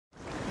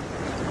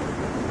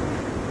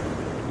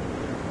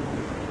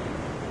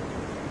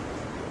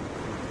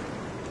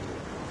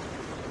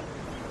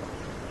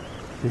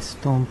This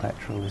storm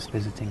petrel is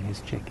visiting his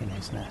chick in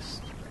his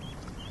nest.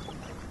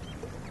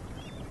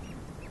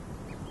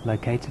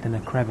 Located in a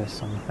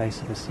crevice on the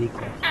face of a sea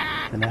cliff,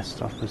 the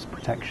nest offers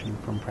protection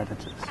from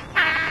predators.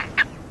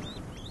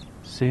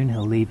 Soon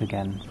he'll leave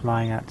again,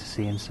 flying out to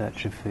sea in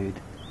search of food.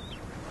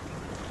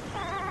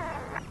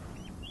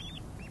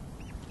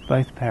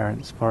 Both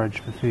parents forage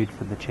for food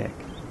for the chick,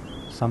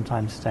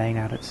 sometimes staying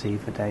out at sea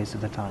for days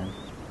at a time,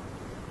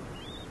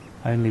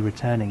 only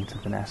returning to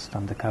the nest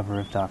under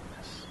cover of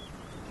darkness.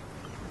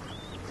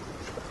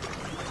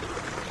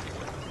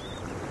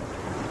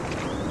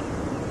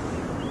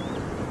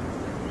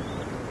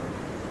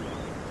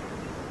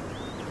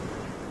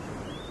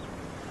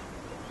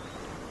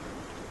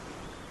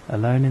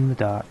 Alone in the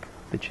dark,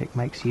 the chick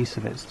makes use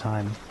of its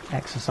time,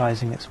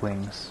 exercising its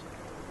wings.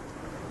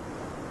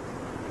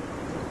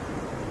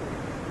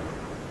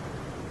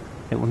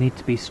 It will need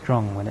to be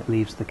strong when it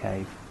leaves the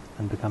cave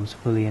and becomes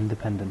fully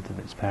independent of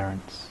its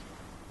parents.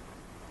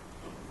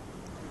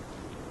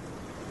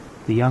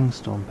 The young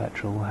storm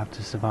petrel will have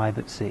to survive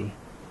at sea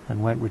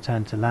and won't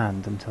return to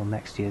land until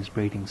next year's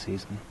breeding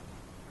season.